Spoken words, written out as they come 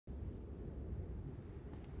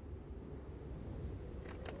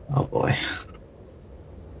Oh boy.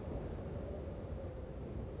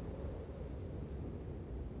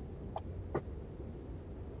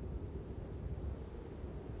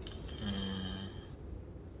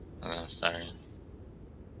 Sorry.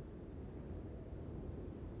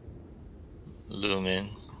 Lumen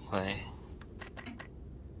play.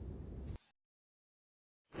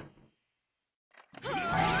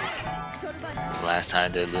 Last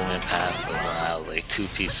time I did Lumen Path was when I was like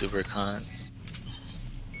 2P Supercon.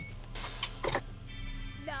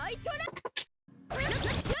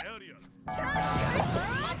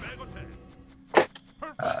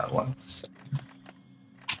 Once.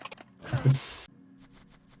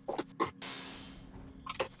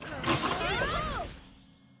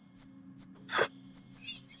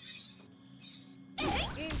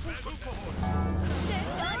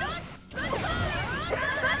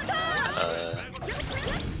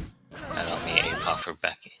 I don't mean A-pop for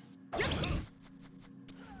Becky.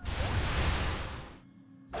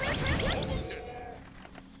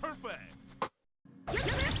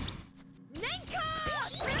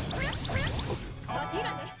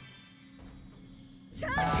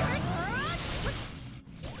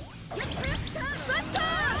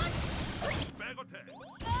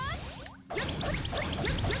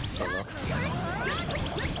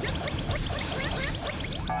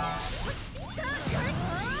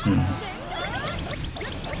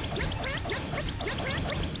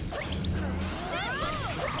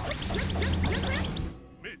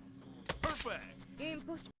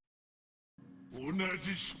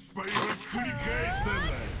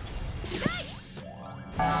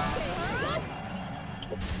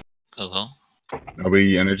 Hello? Are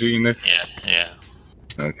we energy in this? Yeah.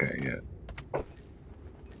 Okay, yeah.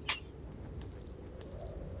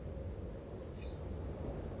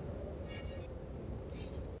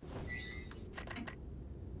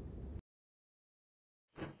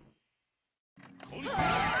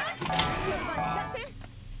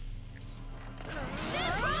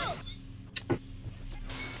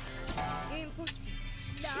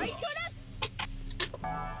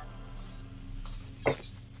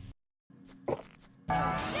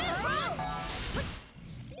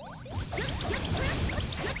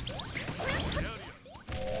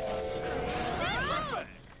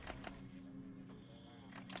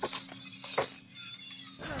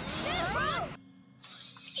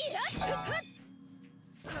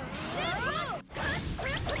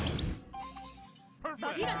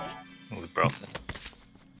 We broke it.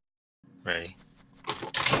 Ready.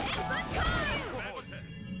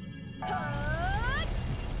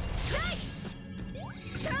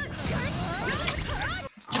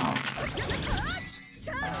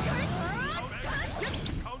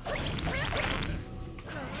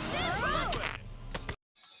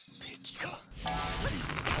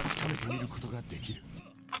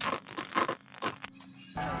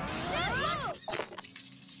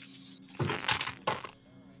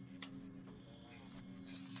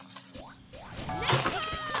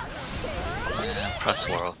 Yeah, press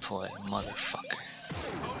world toy, motherfucker.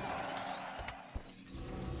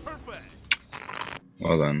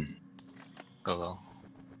 Well then. Go.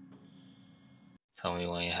 Tell me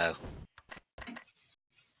when you have.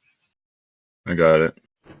 I got it.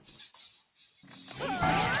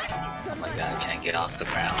 Oh my god, I can't get off the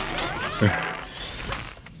ground.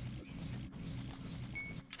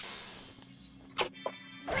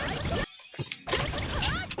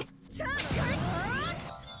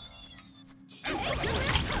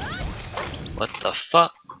 What the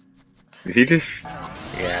fuck? Did he just...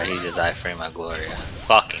 Yeah, he just iframed my Gloria.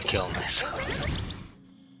 Fucking kill myself.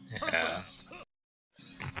 Yeah.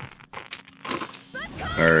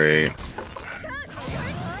 Alright.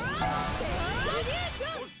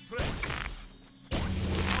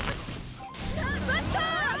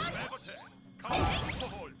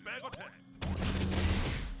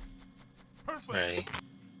 Ready.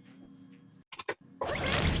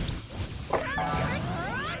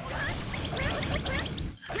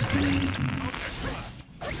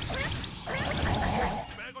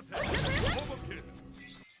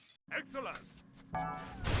 Excellent.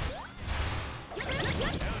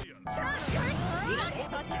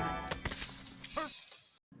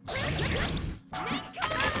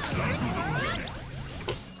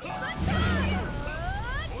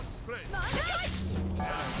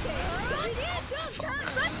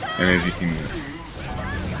 Energy team.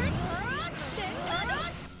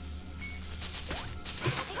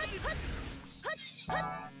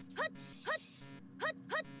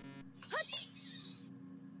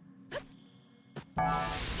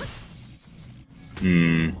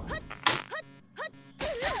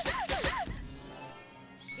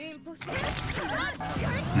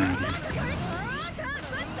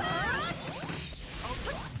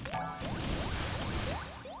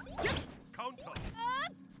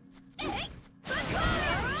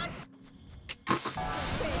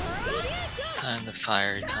 the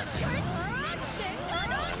fire time.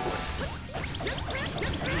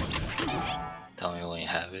 Tell me when you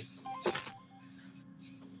have it.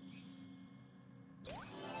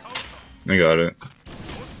 I got it.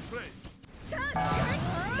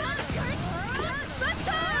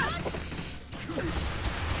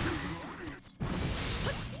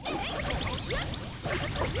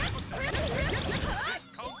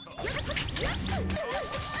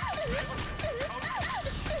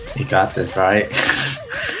 You got this, right?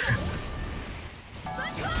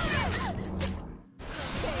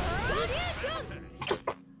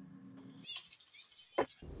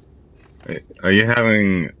 Wait, are you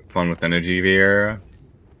having fun with energy, veara?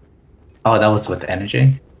 Oh, that was with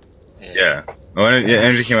energy? Yeah. Oh, yeah,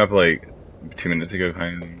 energy came up like 2 minutes ago,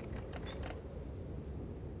 kind of.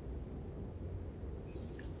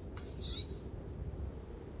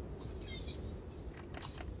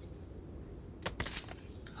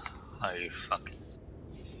 Are you fucking?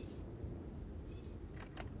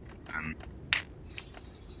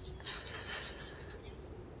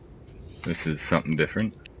 This is something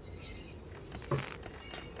different.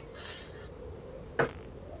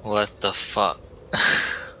 What the fuck?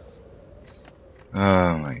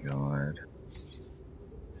 Oh my god.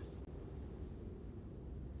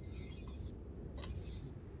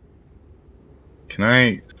 Can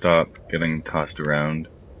I stop getting tossed around?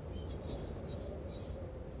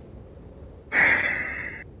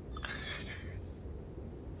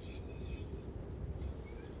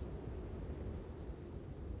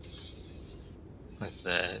 What's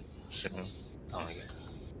that? Signal? Oh my god.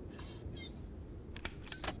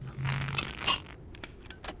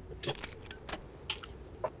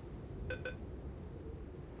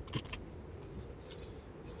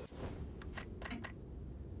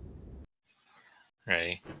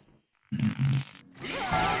 Ready?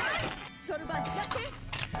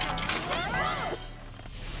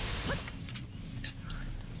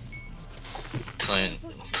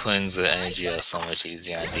 Twins with energy are so much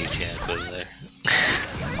easier on DT and Inquisitor.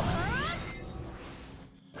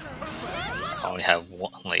 I only have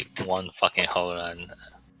one fucking hold on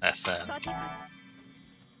SM.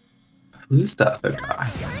 Who's the other guy?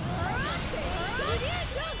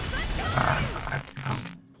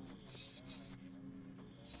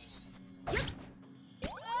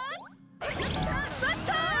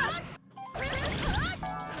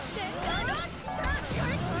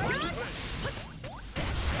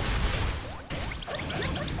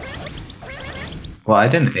 Well, I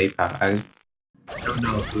didn't APAC. I don't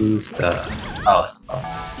know who's the. Oh.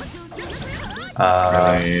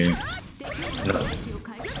 Right. No.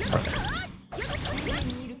 Okay.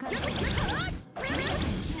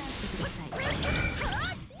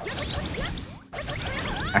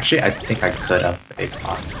 Actually, I think I could have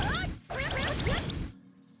APAC.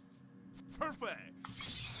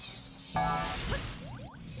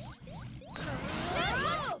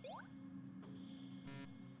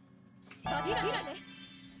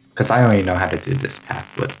 Because I only know how to do this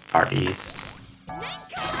path with parties.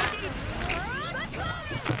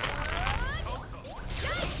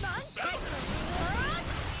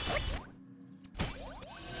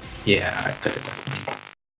 Yeah, I could have definitely.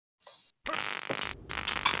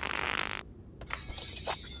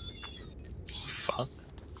 Fuck.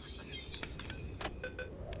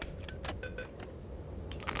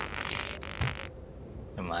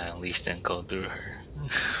 And my unleash didn't go through her.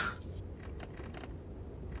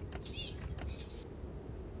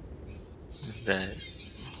 Is that?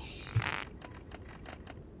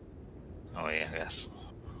 Oh yeah, I guess.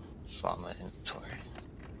 Swap my inventory.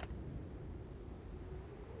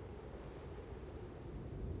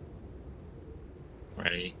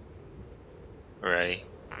 Ready? Ready?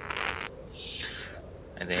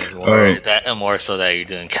 And then more so that you're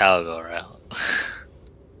doing Khaligo route.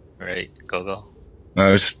 Right? Go.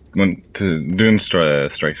 I just went to doing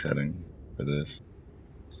strike setting for this.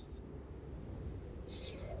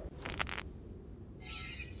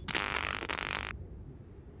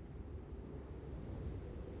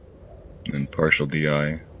 And partial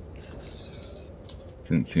DI.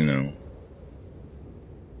 Since, you know.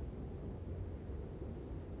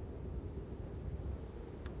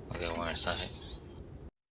 Okay, one side.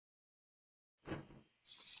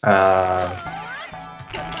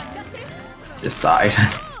 This side.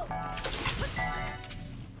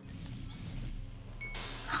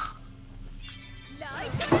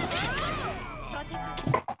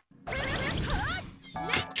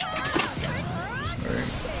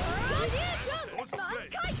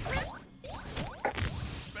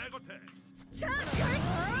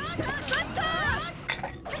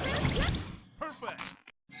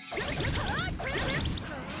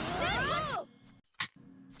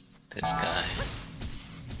 This guy.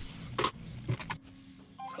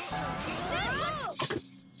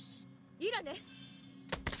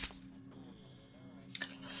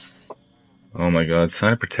 Oh my god,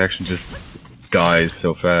 Sign of Protection just dies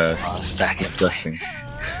so fast. Oh, stack and Disgusting.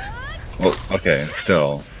 Well, okay,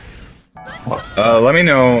 still. Let me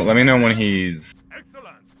know when he's...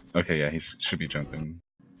 Okay, yeah, he should be jumping.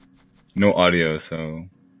 No audio, so...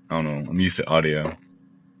 I don't know, I'm used to audio.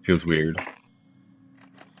 Feels weird.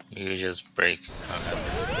 You just break.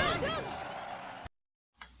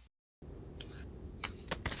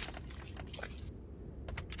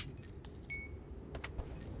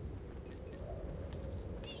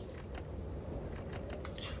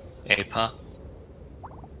 Okay. A-pop.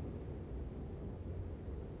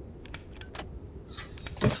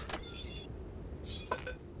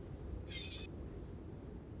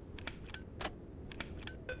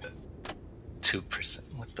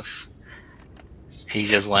 What the f... He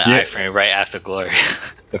just went iframe right after Glory.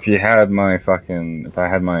 If you had my fucking... If I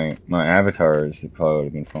had my avatars, it probably would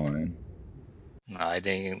have been fine. No, I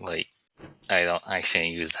think, like... I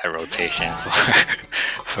shouldn't use that rotation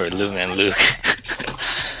for Loom and Luke.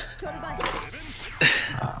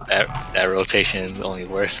 that rotation is only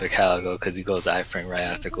worse for Khaligo because he goes iframe right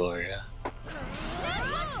after Gloria.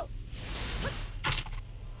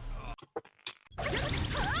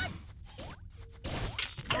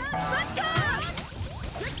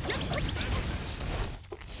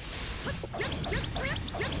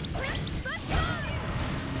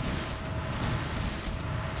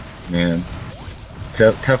 Man.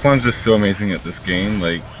 Teflon's just so amazing at this game,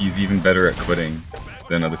 like, he's even better at quitting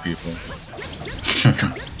than other people.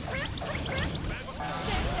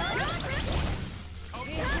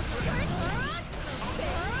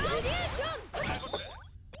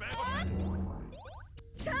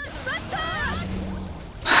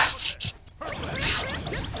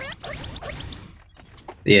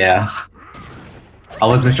 Yeah. I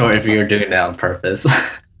wasn't sure if you were doing that on purpose.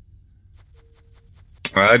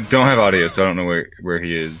 I don't have audio, so I don't know where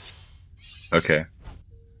he is. Okay.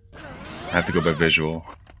 I have to go by visual.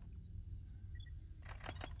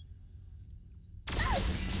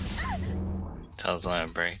 Tells when I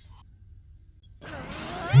break.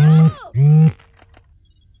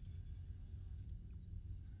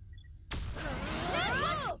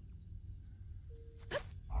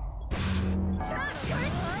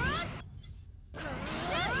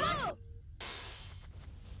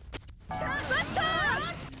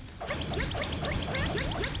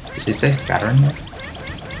 Did you say scattering it?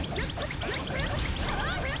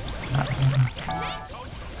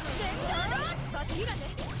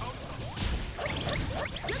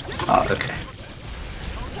 Oh, okay.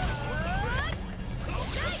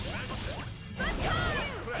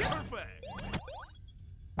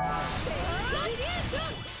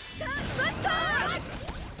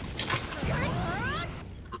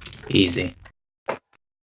 Easy.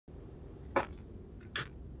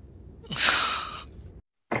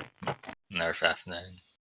 Nerf F9.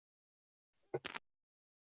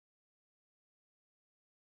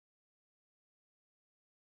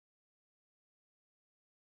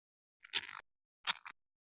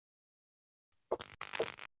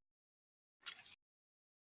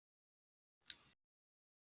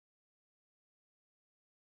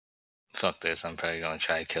 Fuck this, I'm probably gonna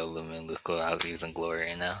try to kill Lumen and Luke without using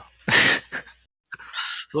Glory now.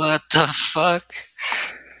 What the fuck?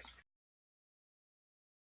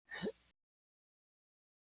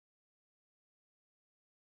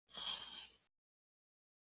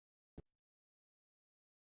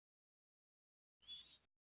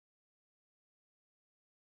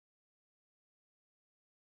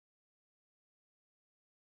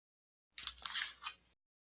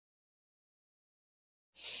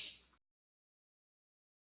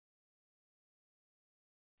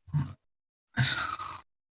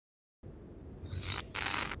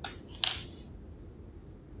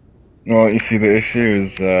 Well, you see, the issue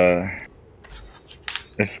is,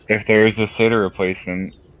 if there is a Seder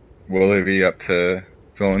replacement, will it be up to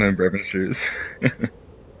filling in Brevin shoes?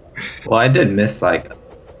 Well, I did miss like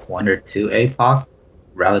 1 or 2 APOC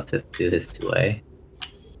relative to his 2A.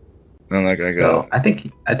 Not like I got. So I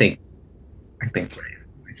think we're